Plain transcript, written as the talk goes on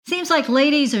seems like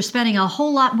ladies are spending a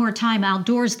whole lot more time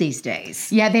outdoors these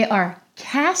days. Yeah, they are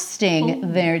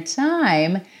casting their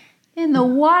time in the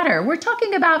water. We're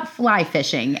talking about fly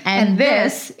fishing, and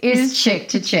this is Chick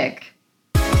to Chick.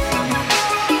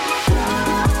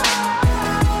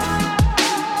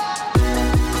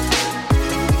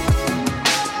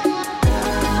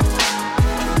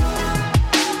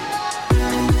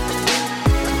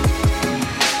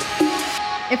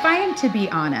 If I am to be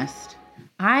honest,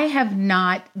 I have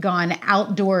not gone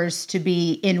outdoors to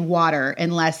be in water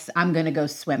unless I'm going to go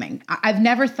swimming. I've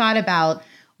never thought about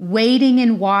wading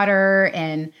in water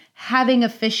and having a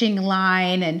fishing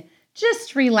line and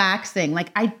just relaxing. Like,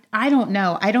 I don't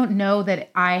know. I don't know that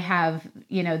I have,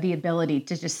 the ability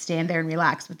to just stand there and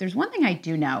relax. But there's one thing I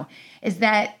do know is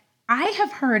that I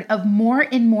have heard of more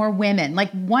and more women, like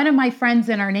one of my friends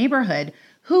in our neighborhood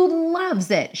who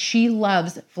loves it. She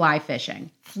loves fly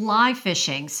fishing. Fly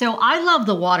fishing. So I love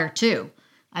the water too.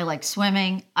 I like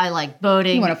swimming. I like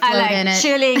boating. You want to float I like in it.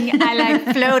 chilling. I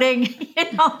like floating.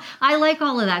 I like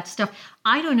all of that stuff.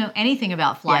 I don't know anything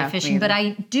about fly fishing, but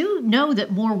I do know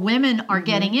that more women are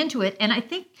getting into it. And I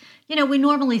think, we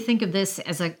normally think of this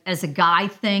as a guy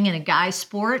thing and a guy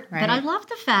sport, but I love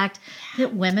the fact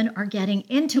that women are getting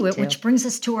into it, which brings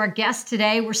us to our guest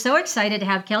today. We're so excited to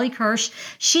have Kelly Kirsch.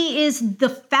 She is the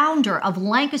founder of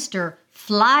Lancaster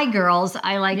Fly Girls.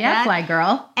 I like that. Yeah, Fly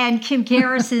Girl. And Kim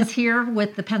Karras is here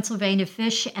with the Pennsylvania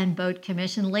Fish and Boat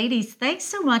Commission. Ladies, thanks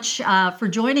so much for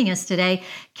joining us today.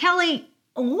 Kelly,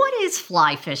 what is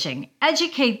fly fishing?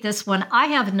 Educate this one. I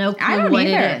have no clue what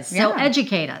it is. So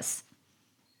educate us.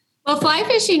 Well, fly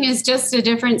fishing is just a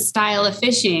different style of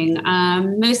fishing.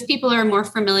 Most people are more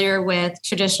familiar with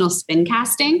traditional spin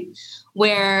casting,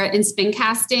 where in spin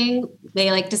casting,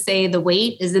 they like to say the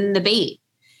weight is in the bait.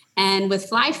 And with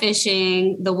fly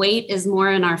fishing, the weight is more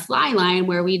in our fly line,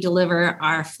 where we deliver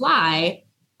our fly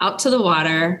out to the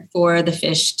water for the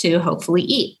fish to hopefully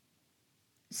eat.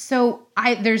 So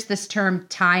there's this term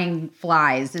tying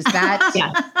flies. Is that?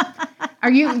 Yeah.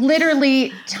 Are you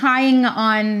literally tying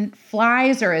on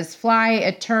flies, or is fly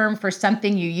a term for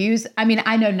something you use? I mean,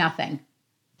 I know nothing.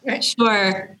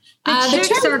 Sure. The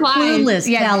chicks are clueless,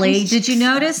 Kelly. Did you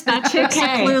notice? The chicks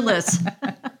are clueless.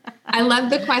 I love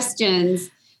the questions.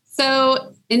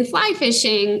 So in fly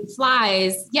fishing,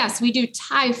 flies, yes, we do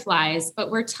tie flies, but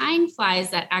we're tying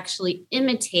flies that actually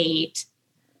imitate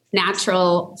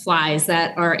natural flies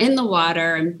that are in the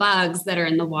water and bugs that are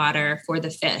in the water for the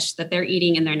fish that they're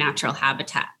eating in their natural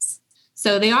habitats.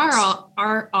 So they are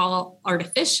all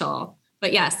artificial,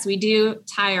 but yes, we do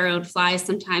tie our own flies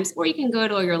sometimes, or you can go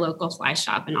to your local fly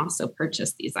shop and also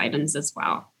purchase these items as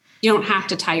well. You don't have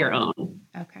to tie your own.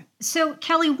 Okay. So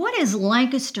Kelly, what is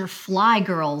Lancaster Fly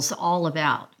Girls all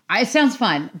about? It sounds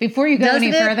fun. Before you go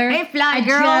any further, Hey, Fly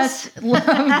Girls. I just love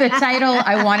the title.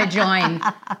 I want to join.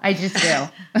 I just do.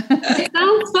 It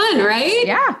sounds fun, right?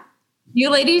 Yeah. You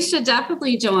ladies should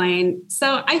definitely join.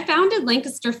 So I founded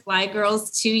Lancaster Fly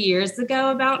Girls 2 years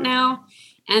ago about now.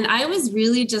 And I was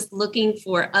really just looking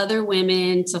for other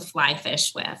women to fly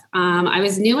fish with. I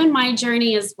was new in my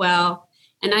journey as well.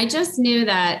 And I just knew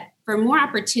that for more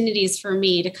opportunities for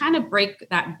me to kind of break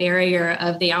that barrier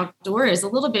of the outdoors a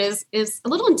little bit is a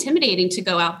little intimidating to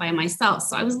go out by myself.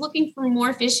 So I was looking for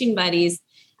more fishing buddies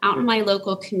out in my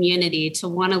local community to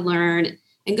want to learn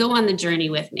and go on the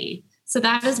journey with me. So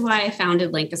that is why I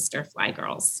founded Lancaster Fly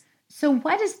Girls. So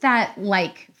what is that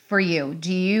like for you?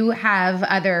 Do you have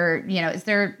other,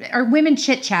 are women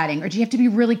chit-chatting, or do you have to be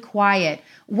really quiet?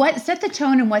 Set the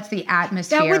tone, and what's the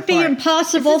atmosphere? That would be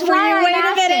impossible for you. Wait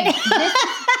a minute.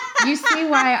 You see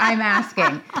why I'm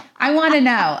asking. I want to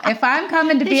know, if I'm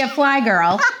coming to be a fly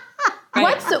girl,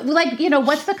 what's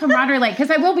the camaraderie like?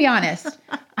 Because I will be honest,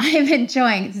 I'm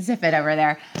enjoying Zip It over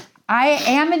there. I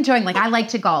am enjoying, I like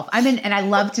to golf. And I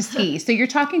love to ski. So you're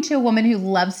talking to a woman who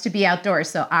loves to be outdoors.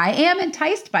 So I am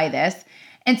enticed by this.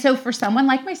 And so for someone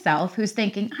like myself who's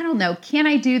thinking, I don't know, can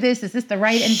I do this? Is this the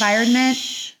right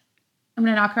environment? I'm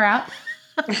going to knock her out.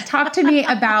 Talk to me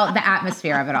about the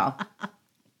atmosphere of it all.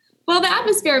 Well, the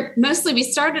atmosphere, mostly we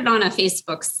started on a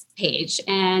Facebook page,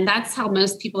 and that's how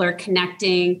most people are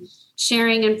connecting,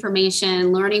 sharing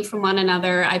information, learning from one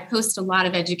another. I post a lot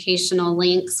of educational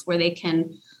links where they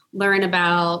can learn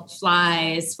about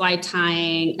flies, fly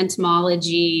tying,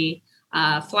 entomology,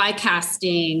 fly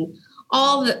casting,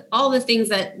 all the things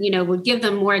that, would give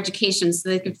them more education so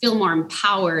they could feel more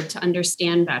empowered to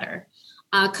understand better.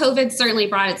 COVID certainly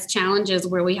brought its challenges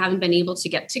where we haven't been able to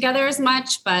get together as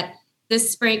much, but this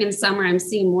spring and summer, I'm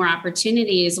seeing more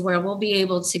opportunities where we'll be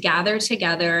able to gather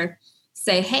together,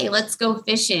 say, hey, let's go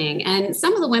fishing. And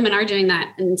some of the women are doing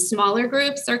that in smaller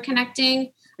groups, are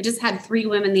connecting. I just had 3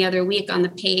 women the other week on the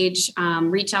page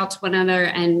reach out to one another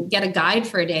and get a guide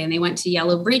for a day. And they went to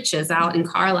Yellow Breeches out in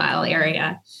Carlisle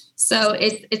area. So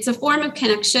it's a form of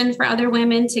connection for other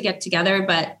women to get together.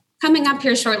 But coming up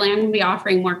here shortly, I'm going to be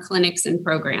offering more clinics and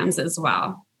programs as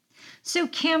well. So,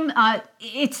 Kim,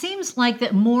 it seems like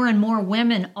that more and more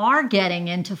women are getting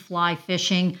into fly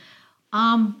fishing.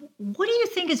 What do you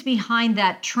think is behind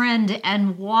that trend,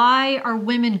 and why are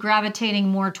women gravitating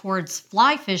more towards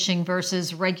fly fishing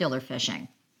versus regular fishing?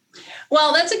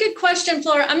 Well, that's a good question,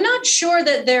 Flora. I'm not sure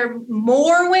that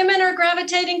more women are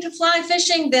gravitating to fly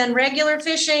fishing than regular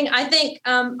fishing. I think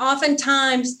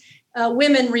oftentimes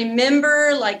women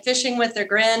remember like fishing with their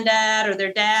granddad or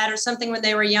their dad or something when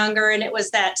they were younger, and it was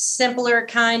that simpler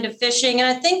kind of fishing. And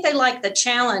I think they like the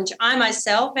challenge. I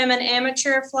myself am an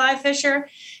amateur fly fisher.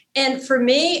 And for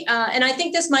me, and I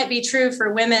think this might be true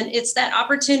for women, it's that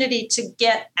opportunity to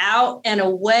get out and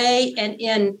away and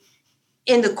in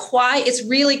the quiet. It's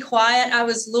really quiet. I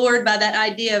was lured by that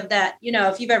idea of that,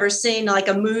 if you've ever seen like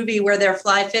a movie where they're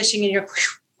fly fishing and you're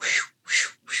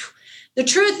the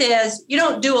truth is you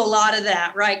don't do a lot of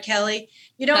that, right, Kelly?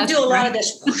 You don't do a lot of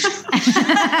this.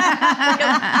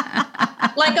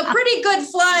 like a pretty good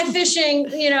fly fishing,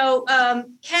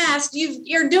 cast.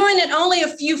 You're doing it only a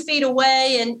few feet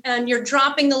away and you're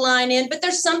dropping the line in. But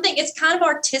there's something, it's kind of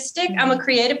artistic. I'm a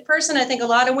creative person. I think a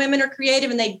lot of women are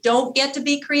creative and they don't get to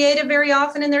be creative very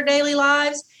often in their daily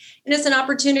lives. And it's an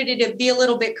opportunity to be a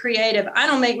little bit creative. I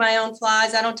don't make my own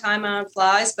flies. I don't tie my own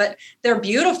flies, but they're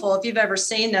beautiful if you've ever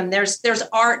seen them. There's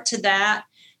art to that.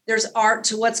 There's art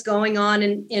to what's going on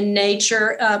in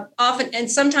nature. Often, and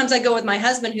sometimes I go with my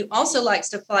husband who also likes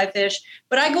to fly fish,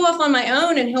 but I go off on my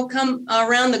own and he'll come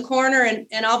around the corner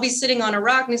and I'll be sitting on a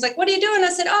rock and he's like, "What are you doing?" I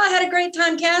said, "Oh, I had a great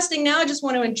time casting. Now I just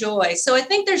want to enjoy." So I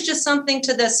think there's just something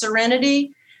to the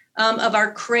serenity of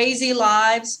our crazy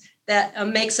lives that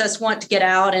makes us want to get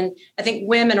out. And I think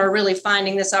women are really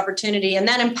finding this opportunity and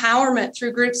that empowerment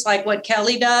through groups like what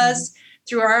Kelly does,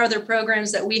 through our other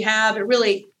programs that we have. It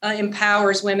really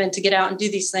empowers women to get out and do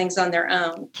these things on their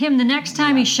own. Kim, the next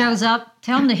time he shows up,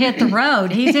 tell him to hit the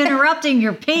road. He's interrupting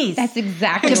your piece. That's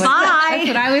exactly what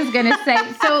I was going to say.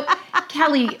 So,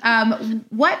 Kelly,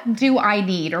 what do I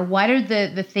need, or what are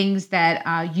the things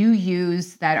that you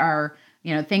use that are,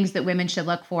 things that women should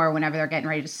look for whenever they're getting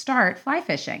ready to start fly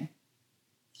fishing?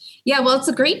 Yeah, well, it's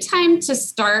a great time to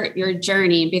start your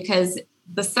journey because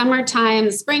the summertime,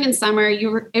 spring and summer,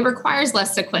 it requires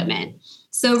less equipment.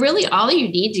 So really all you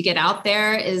need to get out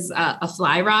there is a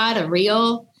fly rod, a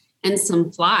reel, and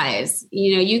some flies.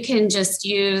 You can just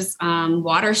use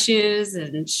water shoes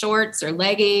and shorts or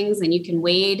leggings, and you can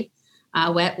wade,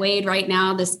 wet wade right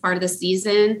now, this part of the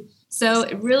season. So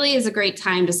it really is a great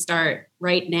time to start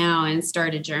right now and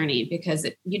start a journey because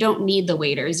you don't need the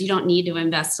waders. You don't need to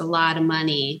invest a lot of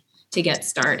money to get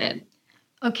started.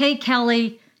 Okay,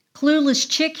 Kelly. Clueless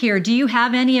chick here. Do you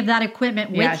have any of that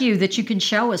equipment with you that you can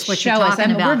show us what you're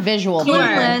talking about? We're visual.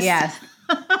 Clueless. Yes.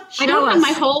 I don't have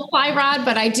my whole fly rod,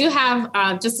 but I do have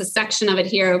just a section of it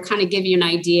here to kind of give you an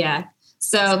idea.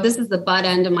 So this is the butt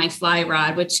end of my fly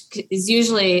rod, which is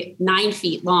usually 9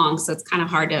 feet long. So it's kind of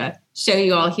hard to show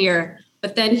you all here.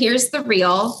 But then here's the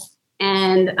reel.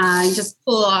 And you just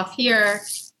pull off here.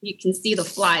 You can see the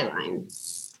fly line.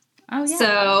 Oh, yeah.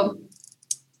 So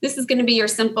this is going to be your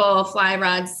simple fly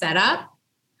rod setup.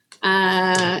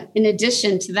 In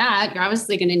addition to that, you're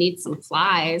obviously going to need some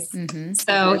flies. Mm-hmm.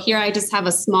 So here I just have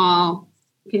a small,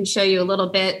 I can show you a little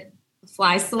bit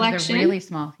fly selection. They're really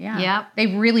small. Yeah. Yep. They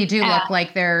really do look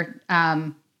like they're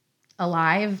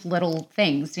alive little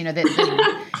things,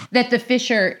 that the fish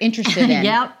are interested in.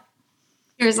 Yep.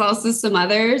 Here's also some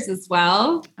others as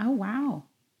well. Oh, wow.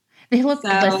 They look,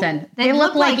 they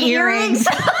look like earrings.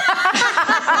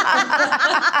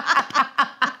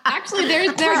 Actually,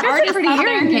 there are artists pretty out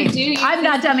there who do. I'm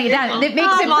not dumbing it down. It makes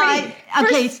it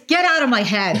pretty. Okay, get out of my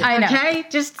head. I know. Okay,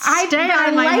 just stay out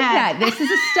of my head. I like that. This is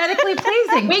aesthetically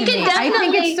pleasing to me. I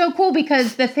think it's so cool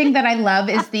because the thing that I love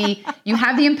is you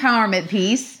have the empowerment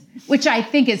piece, which I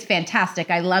think is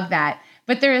fantastic. I love that.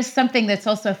 But there is something that's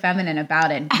also feminine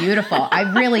about it. Beautiful.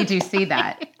 I really do see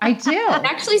that. I do. I'd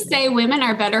actually say women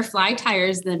are better fly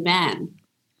tiers than men.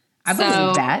 I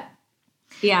believe that.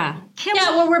 Yeah.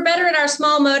 Well, we're better at our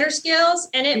small motor skills,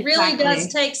 and it really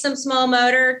does take some small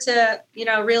motor to,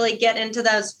 really get into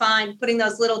those putting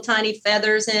those little tiny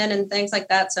feathers in and things like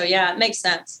that. So yeah, it makes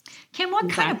sense. Kim, what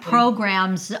kind of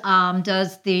programs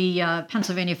does the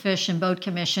Pennsylvania Fish and Boat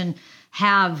Commission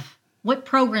have? What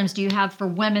programs do you have for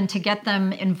women to get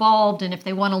them involved? And if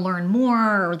they want to learn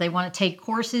more or they want to take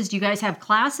courses, do you guys have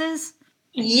classes?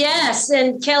 Yes,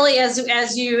 and Kelly,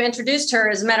 as you introduced her,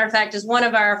 as a matter of fact, is one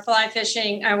of our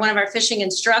one of our fishing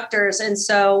instructors, and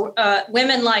so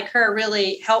women like her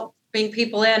really help bring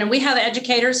people in. And we have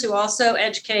educators who also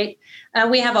educate.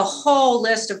 We have a whole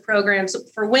list of programs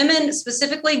for women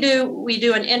specifically. We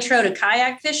do an intro to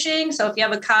kayak fishing. So if you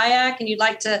have a kayak and you'd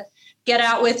like to get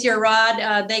out with your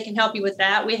rod, they can help you with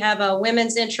that. We have a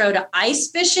women's intro to ice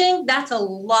fishing. That's a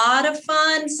lot of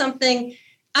fun. Something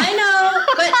I know,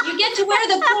 but you get to wear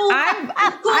the cool.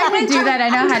 I would do that. I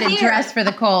know how to dress for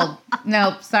the cold.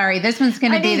 Nope, sorry. This one's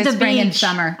going to be the spring and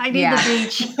summer. I need the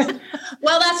beach.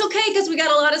 Well, that's okay because we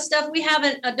got a lot of stuff. We have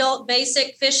an adult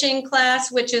basic fishing class,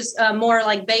 which is more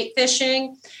like bait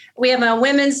fishing. We have a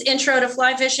women's intro to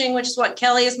fly fishing, which is what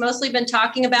Kelly has mostly been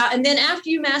talking about. And then after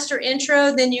you master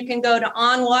intro, then you can go to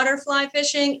on-water fly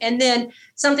fishing. And then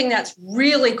something that's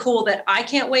really cool that I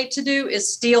can't wait to do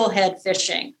is steelhead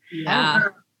fishing. Yeah.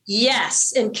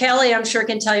 Yes. And Kelly, I'm sure,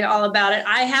 can tell you all about it.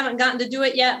 I haven't gotten to do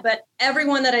it yet, but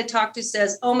everyone that I talk to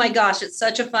says, oh my gosh, it's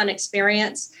such a fun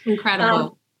experience.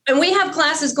 Incredible. And we have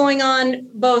classes going on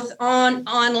both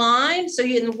online. So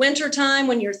in the wintertime,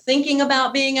 when you're thinking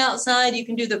about being outside, you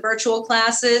can do the virtual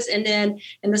classes. And then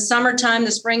in the summertime, the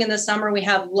spring and the summer, we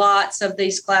have lots of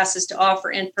these classes to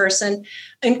offer in person.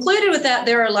 Included with that,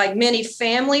 there are like many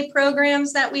family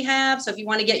programs that we have. So if you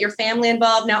want to get your family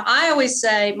involved. Now, I always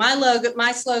say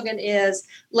my slogan is,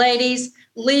 ladies,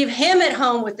 leave him at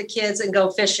home with the kids and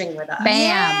go fishing with us.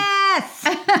 Bam. Yes.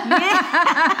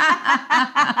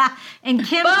 And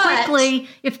Kim, quickly,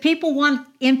 if people want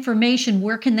information,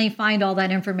 where can they find all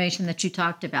that information that you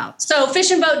talked about? So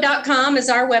fishandboat.com is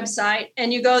our website,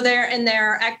 and you go there and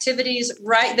there are activities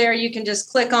right there you can just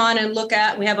click on and look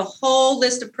at. We have a whole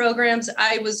list of programs.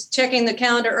 I was checking the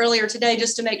calendar earlier today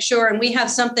just to make sure, and we have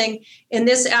something in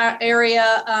this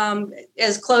area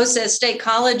as close as State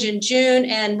College in June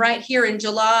and right here in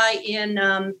July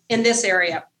in this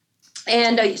area.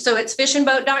 And so it's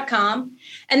fishandboat.com.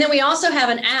 And then we also have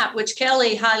an app, which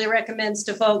Kelly highly recommends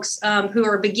to folks who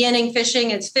are beginning fishing.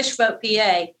 It's Fishboat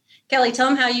PA. Kelly, tell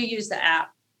them how you use the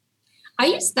app. I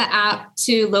use the app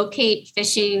to locate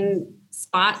fishing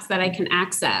spots that I can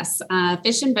access.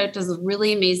 Fish and Boat does a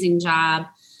really amazing job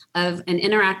of an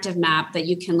interactive map that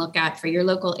you can look at for your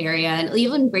local area, and it'll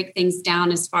even break things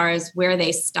down as far as where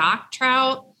they stock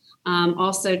trout,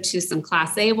 also to some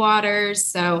Class A waters.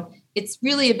 So it's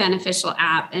really a beneficial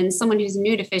app. And someone who's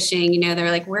new to fishing, they're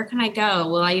like, where can I go?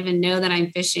 Will I even know that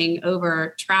I'm fishing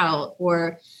over trout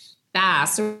or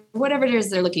bass or whatever it is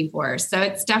they're looking for? So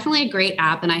it's definitely a great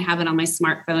app, and I have it on my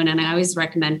smartphone, and I always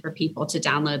recommend for people to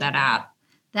download that app.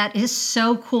 That is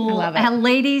so cool. I love it.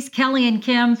 Ladies, Kelly and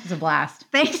Kim. This is a blast.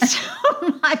 Thanks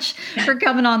so much for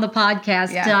coming on the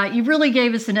podcast. Yeah. You really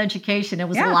gave us an education. It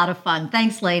was a lot of fun.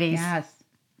 Thanks, ladies. Yes.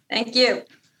 Thank you.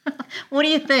 What do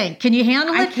you think? Can you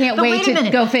handle it? I can't wait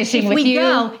to go fishing with you.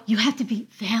 Go, you have to be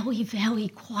very, very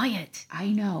quiet. I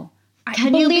know.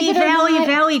 Can you be very,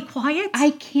 very quiet? I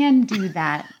can do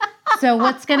that. So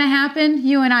what's going to happen?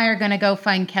 You and I are going to go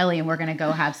find Kelly, and we're going to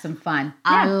go have some fun.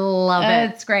 I love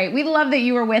it. It's great. We love that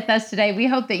you were with us today. We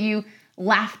hope that you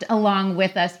laughed along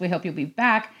with us. We hope you'll be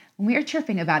back when we are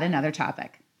chirping about another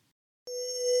topic.